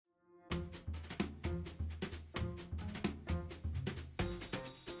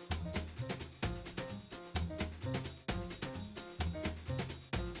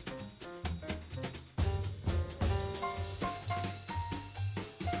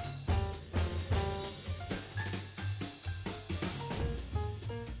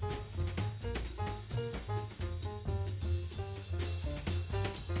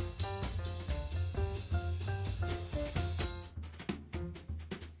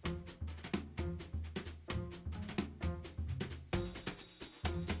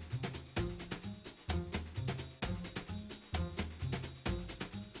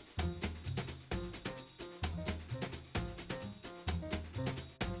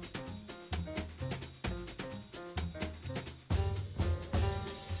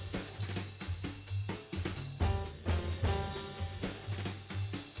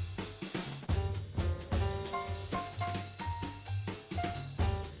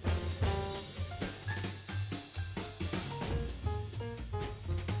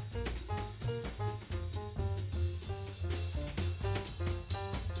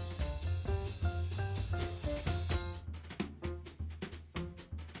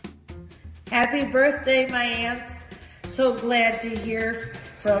Happy birthday, my aunt. So glad to hear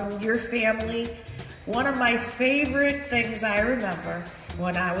from your family. One of my favorite things I remember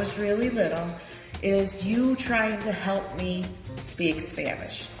when I was really little is you trying to help me speak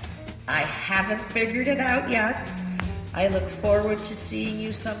Spanish. I haven't figured it out yet. I look forward to seeing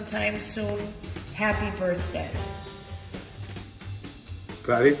you sometime soon. Happy birthday.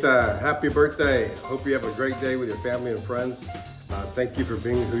 Clarita, happy birthday. Hope you have a great day with your family and friends. Thank you for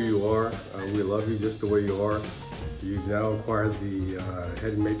being who you are. We love you just the way you are. You've now acquired the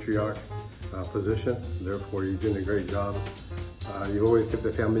head matriarch position. Therefore, you're doing a great job. You've always kept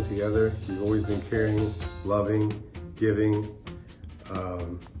the family together. You've always been caring, loving, giving,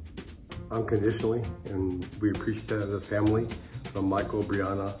 unconditionally. And we appreciate that as a family, from Michael,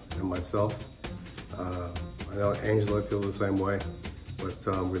 Brianna, and myself. I know Angela feels the same way,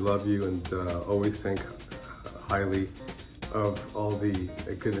 but we love you and always think highly of all the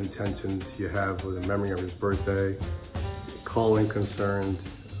good intentions you have with the memory of his birthday, calling concerned,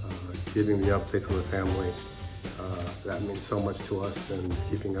 giving the updates on the family. That means so much to us and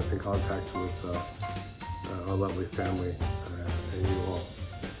keeping us in contact with our lovely family and you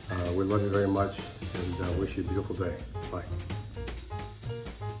all. We love you very much and wish you a beautiful day. Bye.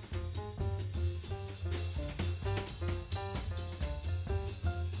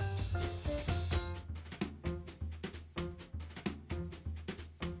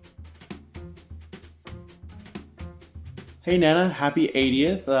 Hey Nana, happy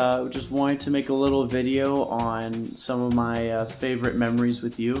 80th. Just wanted to make a little video on some of my favorite memories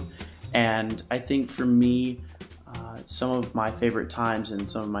with you. And I think for me, some of my favorite times and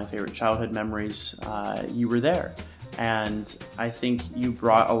some of my favorite childhood memories, you were there. And I think you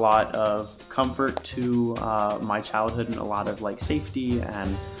brought a lot of comfort to my childhood and a lot of like safety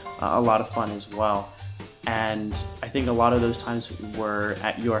and a lot of fun as well. And I think a lot of those times were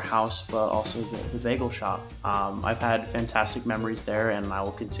at your house, but also the bagel shop. I've had fantastic memories there, and I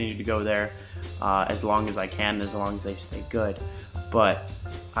will continue to go there as long as I can, as long as they stay good. But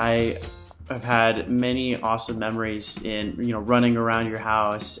I have had many awesome memories in, running around your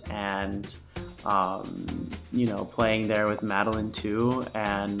house and, playing there with Madeline too.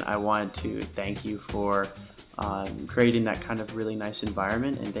 And I wanted to thank you for creating that kind of really nice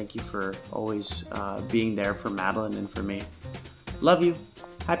environment, and thank you for always being there for Madeline and for me. Love you.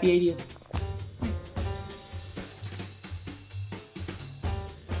 Happy 80th.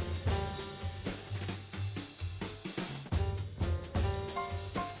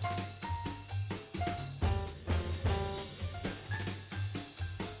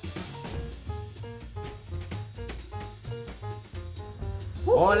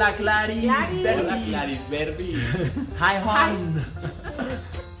 Hola Clarice. Hola Clarice Verdis. Hi hon.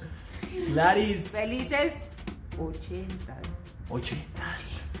 Clarice. Felices 80s.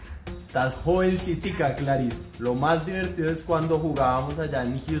 80s. Estás jovencitica, Clarice. Lo más divertido es cuando jugábamos allá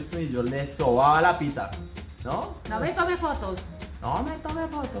en Houston y yo le sobaba la pita. ¿No? No me tome fotos. No me tome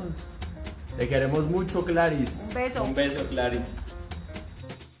fotos. Te queremos mucho, Clarice. Un beso. Un beso, Clarice.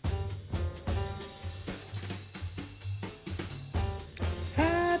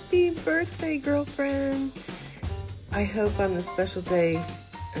 Happy birthday, girlfriend. I hope on this special day,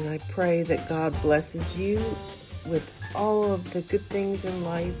 and I pray that God blesses you with all of the good things in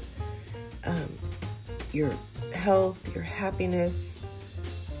life, your health, your happiness,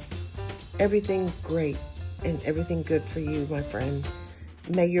 everything great and everything good for you, my friend.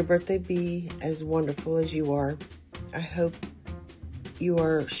 May your birthday be as wonderful as you are. I hope you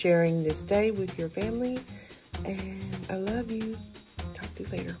are sharing this day with your family, and I love you. Talk to you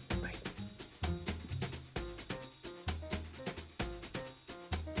later. Bye.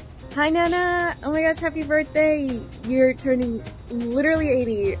 Hi Nana! Oh my gosh, happy birthday! You're turning literally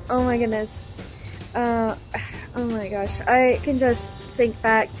 80. Oh my goodness. Oh my gosh. I can just think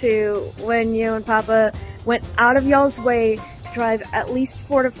back to when you and Papa went out of y'all's way to drive at least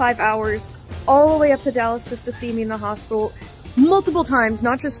 4 to 5 hours all the way up to Dallas just to see me in the hospital multiple times,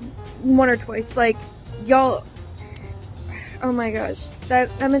 not just one or twice. Like, y'all, oh my gosh,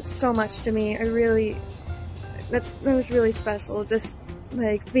 that meant so much to me. That was really special, just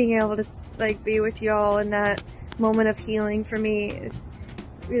like being able to like be with y'all in that moment of healing for me.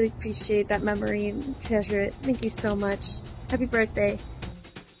 Really appreciate that memory and treasure it. Thank you so much. Happy birthday.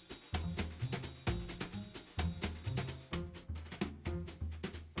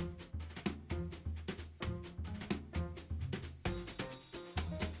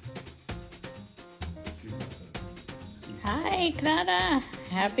 Hi, Clarita.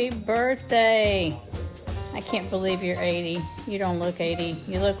 Happy birthday. I can't believe you're 80. You don't look 80.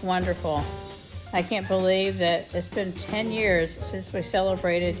 You look wonderful. I can't believe that it's been 10 years since we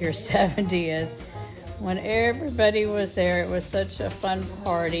celebrated your 70th. When everybody was there, it was such a fun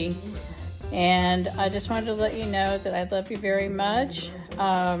party. And I just wanted to let you know that I love you very much.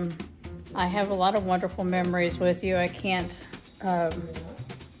 I have a lot of wonderful memories with you. I can't,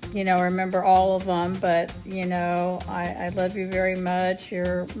 remember all of them, but, I love you very much.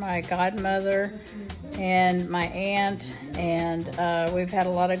 You're my godmother and my aunt, and we've had a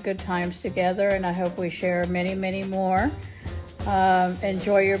lot of good times together, and I hope we share many, many more.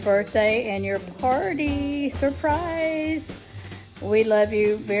 Enjoy your birthday and your party. Surprise! We love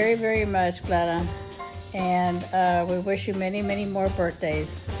you very, very much, Clarita, and we wish you many, many more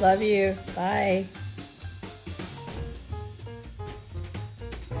birthdays. Love you. Bye.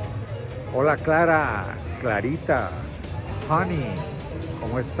 Hola Clara, Clarita, Honey,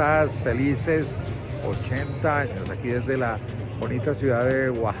 ¿cómo estás? Felices 80 años aquí desde la bonita ciudad de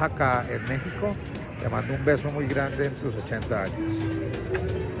Oaxaca, en México. Te mando un beso muy grande en tus 80 años.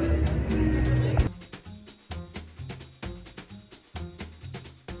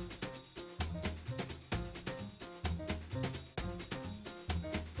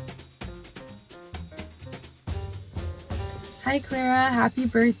 Hi Clara, happy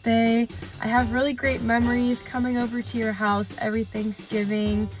birthday. I have really great memories coming over to your house every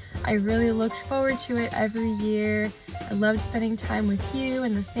Thanksgiving. I really looked forward to it every year. I loved spending time with you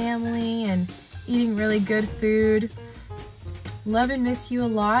and the family and eating really good food. Love and miss you a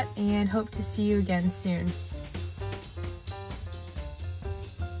lot and hope to see you again soon.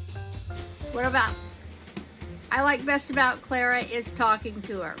 What I like best about Clara is talking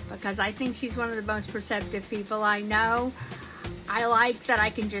to her, because I think she's one of the most perceptive people I know. I like that I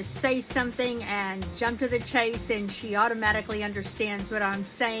can just say something and jump to the chase and she automatically understands what I'm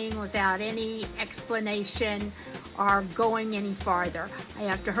saying without any explanation or going any farther. I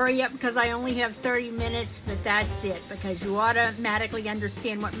have to hurry up because I only have 30 minutes, but that's it, because you automatically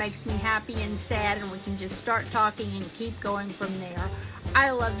understand what makes me happy and sad, and we can just start talking and keep going from there.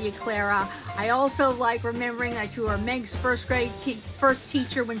 I love you, Clara. I also like remembering that you were Meg's first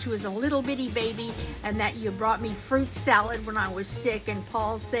teacher when she was a little bitty baby, and that you brought me fruit salad when I was sick, and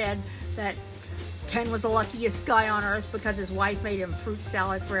Paul said that Ken was the luckiest guy on earth because his wife made him fruit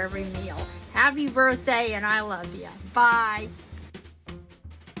salad for every meal. Happy birthday, and I love you. Bye.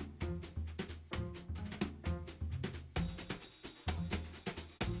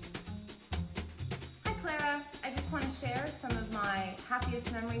 Hi, Clara. I just want to share some of my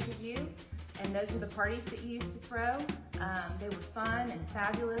happiest memories of you, and those are the parties that you used to throw. They were fun and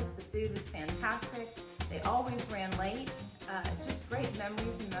fabulous. The food was fantastic. They always ran late. Just great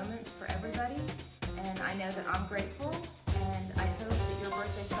memories and moments for everybody, and I know that I'm grateful, and I hope that your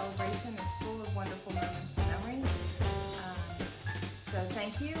birthday celebration is full of wonderful moments and memories. So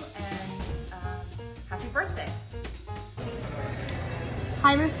thank you, and happy birthday.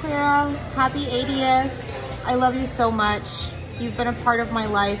 Hi, Miss Clara. Happy 80th. I love you so much. You've been a part of my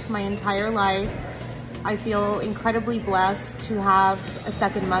life, my entire life. I feel incredibly blessed to have a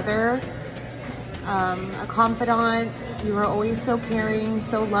second mother, a confidant. You were always so caring,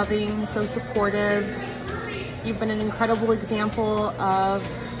 so loving, so supportive. You've been an incredible example of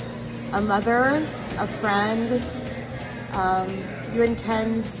a mother, a friend. You and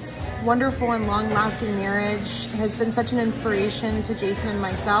Ken's wonderful and long-lasting marriage has been such an inspiration to Jason and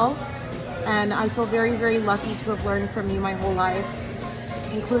myself. And I feel very, very lucky to have learned from you my whole life,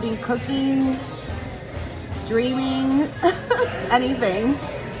 including cooking, dreaming, anything.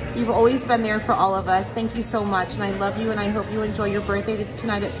 You've always been there for all of us. Thank you so much, and I love you, and I hope you enjoy your birthday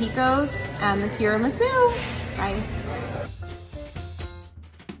tonight at Pico's and the tiramisu. Bye.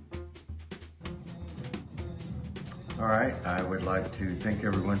 All right, I would like to thank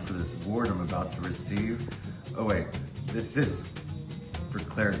everyone for this award I'm about to receive. Oh wait, this is for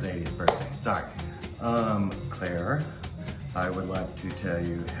Claire's 80th birthday, sorry. Claire, I would like to tell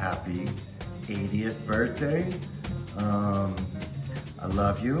you happy 80th birthday. I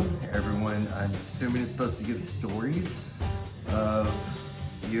love you. Everyone, I'm assuming is supposed to give stories of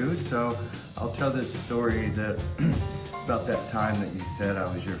you, so I'll tell this story that about that time that you said I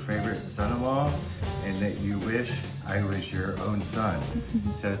was your favorite son-in-law and that you wish I was your own son.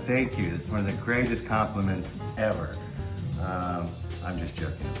 So thank you. It's one of the greatest compliments ever. I'm just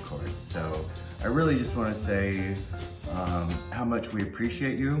joking, of course. So I really just want to say how much we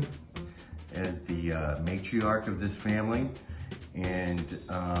appreciate you as the matriarch of this family, and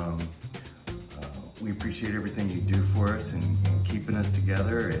we appreciate everything you do for us and keeping us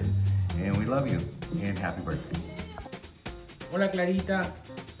together, and we love you, and happy birthday. Hola Clarita,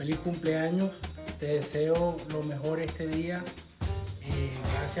 feliz cumpleaños, te deseo lo mejor este día,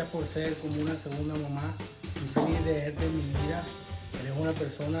 gracias gracias por ser como una segunda mamá. Estoy feliz de verte en mi vida. Eres una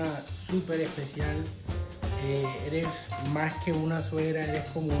persona súper especial. Eres más que una suegra, eres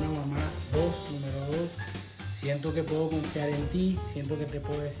como una mamá. Número dos. Siento que puedo confiar en ti, siento que te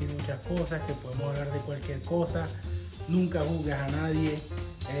puedo decir muchas cosas, que podemos hablar de cualquier cosa. Nunca juzgas a nadie.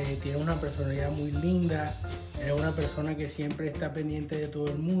 Tienes una personalidad muy linda. Eres una persona que siempre está pendiente de todo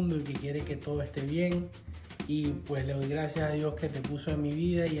el mundo y que quiere que todo esté bien. Y pues le doy gracias a Dios que te puso en mi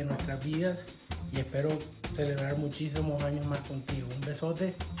vida y en nuestras vidas. Y espero celebrar muchísimos años más contigo. Un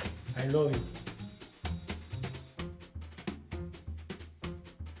besote. I love you.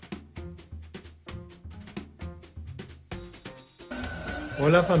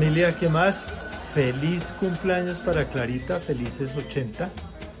 Hola familia, ¿qué más? Feliz cumpleaños para Clarita, felices 80.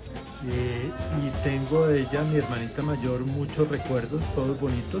 Y tengo de ella, mi hermanita mayor, muchos recuerdos, todos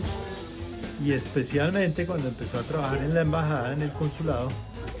bonitos. Y especialmente cuando empezó a trabajar en la embajada, en el consulado,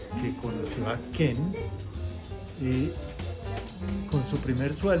 que conoció a Ken. Y con su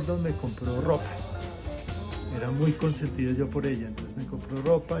primer sueldo me compró ropa. Era muy consentido yo por ella, entonces me compró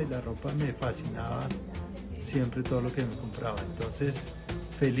ropa y la ropa me fascinaba siempre todo lo que me compraba. Entonces,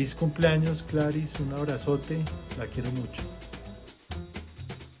 feliz cumpleaños, Claris, un abrazote, la quiero mucho.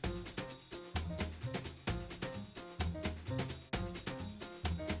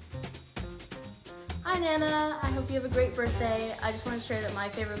 Hi Nana, I hope you have a great birthday. I just want to share that my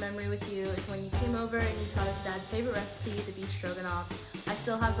favorite memory with you is when you came over and you taught us Dad's favorite recipe, the beef stroganoff. I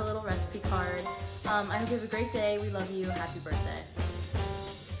still have the little recipe card. I hope you have a great day. We love you. Happy birthday.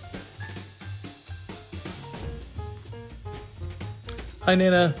 Hi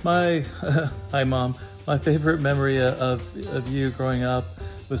Nana, hi Mom. My favorite memory of you growing up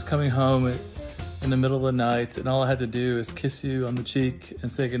was coming home in the middle of the night and all I had to do is kiss you on the cheek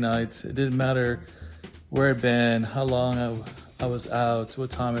and say goodnight. It didn't matter where I'd been, how long I was out, what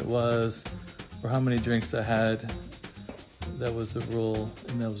time it was, or how many drinks I had. That was the rule,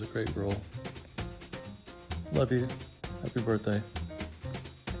 and that was a great rule. Love you. Happy birthday.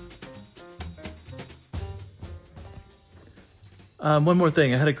 One more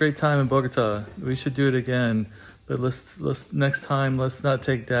thing. I had a great time in Bogota. We should do it again, but let's next time let's not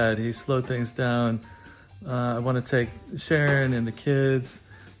take Dad. He slowed things down. I want to take Sharon and the kids,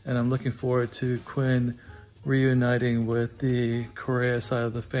 and I'm looking forward to Quinn reuniting with the Correa side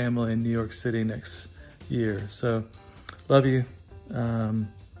of the family in New York City next year. So, love you.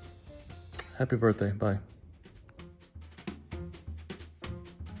 Happy birthday. Bye.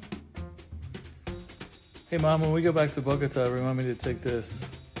 Hey Mom, when we go back to Bogota, remind me to take this.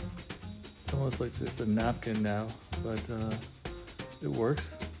 It's almost like just a napkin now, but it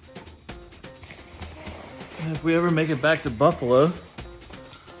works. And if we ever make it back to Buffalo,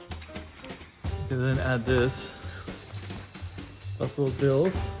 we can then add this. Buffalo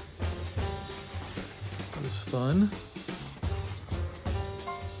Bills. That was fun.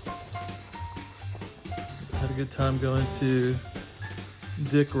 Had a good time going to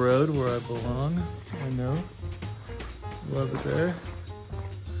Dick Road, where I belong. I know. Love it there.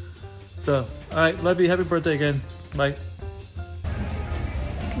 So, all right, love you. Happy birthday again. Bye.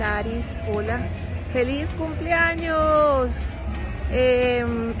 Claris, hola. ¡Feliz cumpleaños!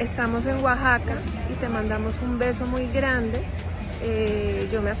 Estamos en Oaxaca y te mandamos un beso muy grande.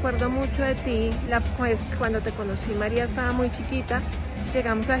 Yo me acuerdo mucho de ti. Pues, cuando te conocí, María estaba muy chiquita.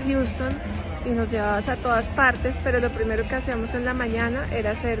 Llegamos a Houston y nos llevabas a todas partes, pero lo primero que hacíamos en la mañana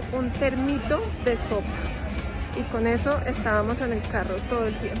era hacer un termito de sopa. Y con eso estábamos en el carro todo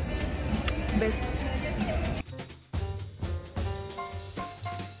el tiempo. Besos.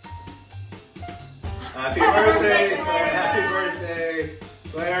 Happy birthday, Claire. Happy birthday.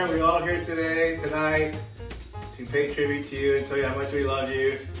 Claire, we're all here tonight, to pay tribute to you and tell you how much we love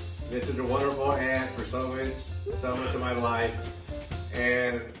you. This is a wonderful aunt for so much of my life.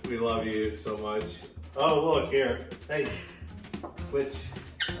 And we love you so much. Oh, look here. Hey, switch.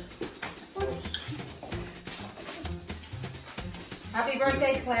 Happy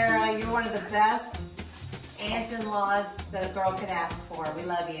birthday, Clara. You're one of the best aunts-in-laws that a girl could ask for. We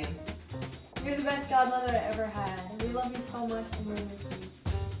love you. You're the best godmother I ever had. We love you so much and we miss you.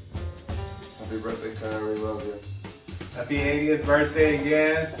 Happy birthday, Clara. We love you. Happy 80th birthday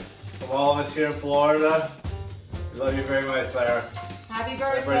again from all of us here in Florida. We love you very much, Clara. Happy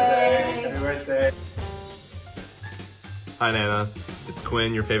birthday. Happy birthday. Hi Nana, it's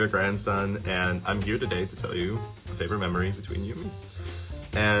Quinn, your favorite grandson, and I'm here today to tell you a favorite memory between you and me.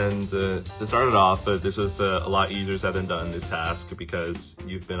 And to start it off, this was a lot easier said than done, this task, because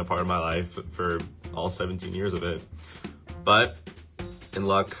you've been a part of my life for all 17 years of it. But in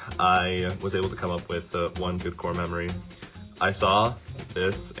luck, I was able to come up with one good core memory. I saw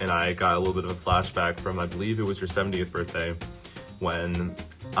this and I got a little bit of a flashback from, I believe it was your 70th birthday, when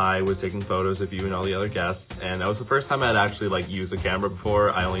I was taking photos of you and all the other guests, and that was the first time I'd actually like used a camera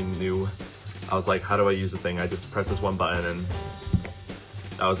before. I only knew, I was like, how do I use the thing? I just press this one button and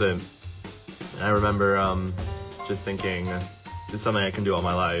that was it. And I remember just thinking, this is something I can do all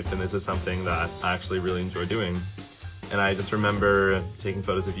my life, and this is something that I actually really enjoy doing. And I just remember taking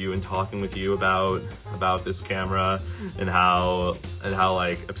photos of you and talking with you about this camera and how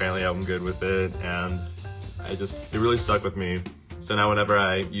like apparently I'm good with it, and it really stuck with me. So now whenever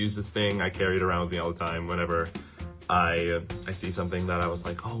I use this thing, I carry it around with me all the time. Whenever I see something that I was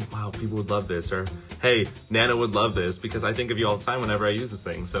like, oh wow, people would love this, or hey, Nana would love this, because I think of you all the time whenever I use this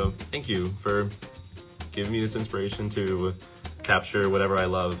thing. So thank you for giving me this inspiration to capture whatever I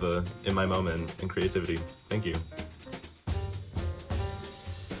love in my moment and creativity. Thank you.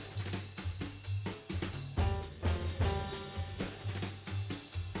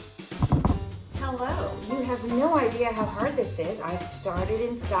 Hello. You have no idea how hard this is. I've started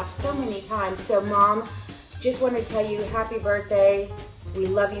and stopped so many times. So Mom, just want to tell you happy birthday. We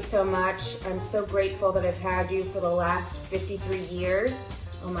love you so much. I'm so grateful that I've had you for the last 53 years.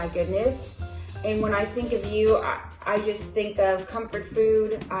 Oh my goodness. And when I think of you, I just think of comfort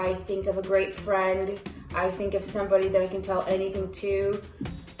food. I think of a great friend. I think of somebody that I can tell anything to,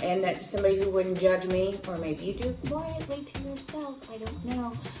 and that somebody who wouldn't judge me, or maybe you do quietly to yourself, I don't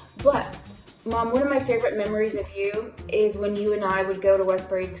know. But Mom, one of my favorite memories of you is when you and I would go to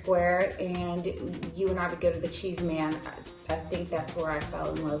Westbury Square and you and I would go to the Cheese Man. I think that's where I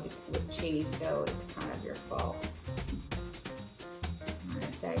fell in love with cheese, so it's kind of your fault. I'm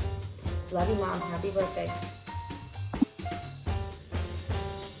gonna say, love you, Mom. Happy birthday.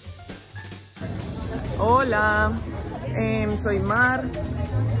 Hola, soy Mar.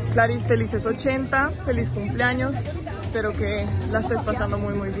 Clarice, felices 80, feliz cumpleaños. Espero que la estés pasando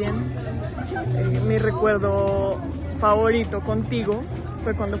muy bien. Mi recuerdo favorito contigo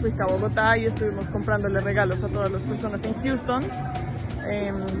fue cuando fuiste a Bogotá y estuvimos comprándole regalos a todas las personas en Houston.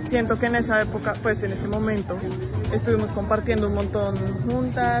 Siento que en esa época, pues en ese momento, estuvimos compartiendo un montón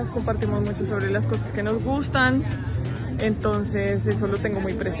juntas, compartimos mucho sobre las cosas que nos gustan, entonces eso lo tengo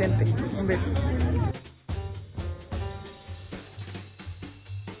muy presente. Un beso.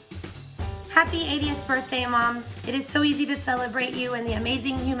 Happy 80th birthday, Mom. It is so easy to celebrate you and the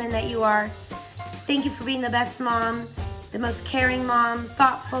amazing human that you are. Thank you for being the best mom, the most caring mom,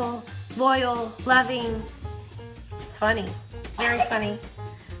 thoughtful, loyal, loving, funny, very funny.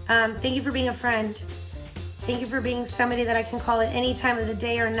 Thank you for being a friend. Thank you for being somebody that I can call at any time of the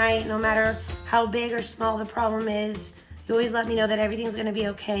day or night, no matter how big or small the problem is. You always let me know that everything's gonna be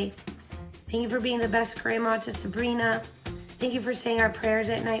okay. Thank you for being the best grandma to Sabrina. Thank you for saying our prayers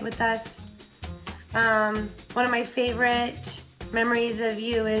at night with us. One of my favorite memories of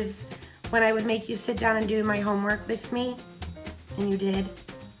you is when I would make you sit down and do my homework with me, and you did.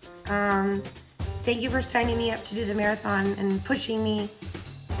 Thank you for signing me up to do the marathon and pushing me.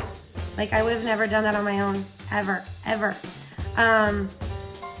 Like, I would have never done that on my own, ever. I'm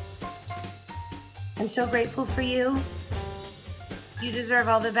so grateful for you. You deserve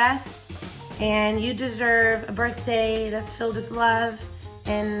all the best, and you deserve a birthday that's filled with love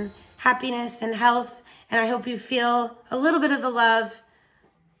and happiness and health, and I hope you feel a little bit of the love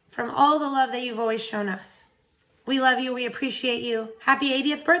from all the love that you've always shown us. We love you, we appreciate you. Happy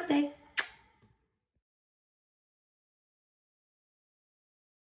 80th birthday.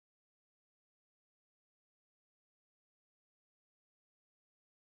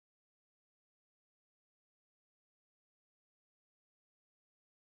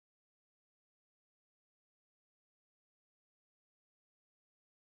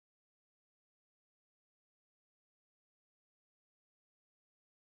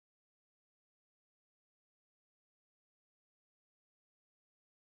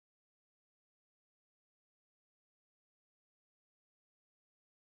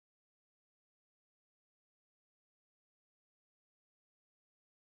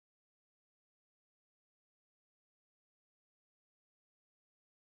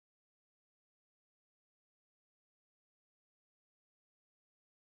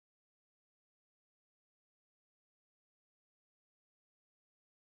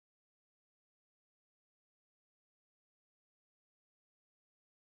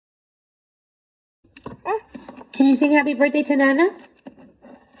 Can you sing happy birthday to Nana?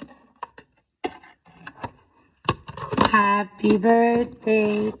 Happy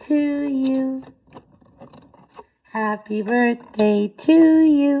birthday to you. Happy birthday to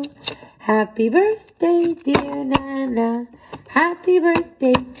you. Happy birthday, dear Nana. Happy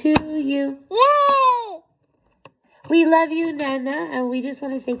birthday to you. Yay! We love you, Nana, and we just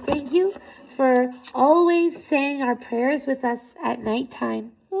want to say thank you for always saying our prayers with us at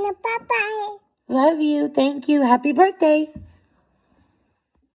nighttime. Bye-bye. Love you. Thank you. Happy birthday.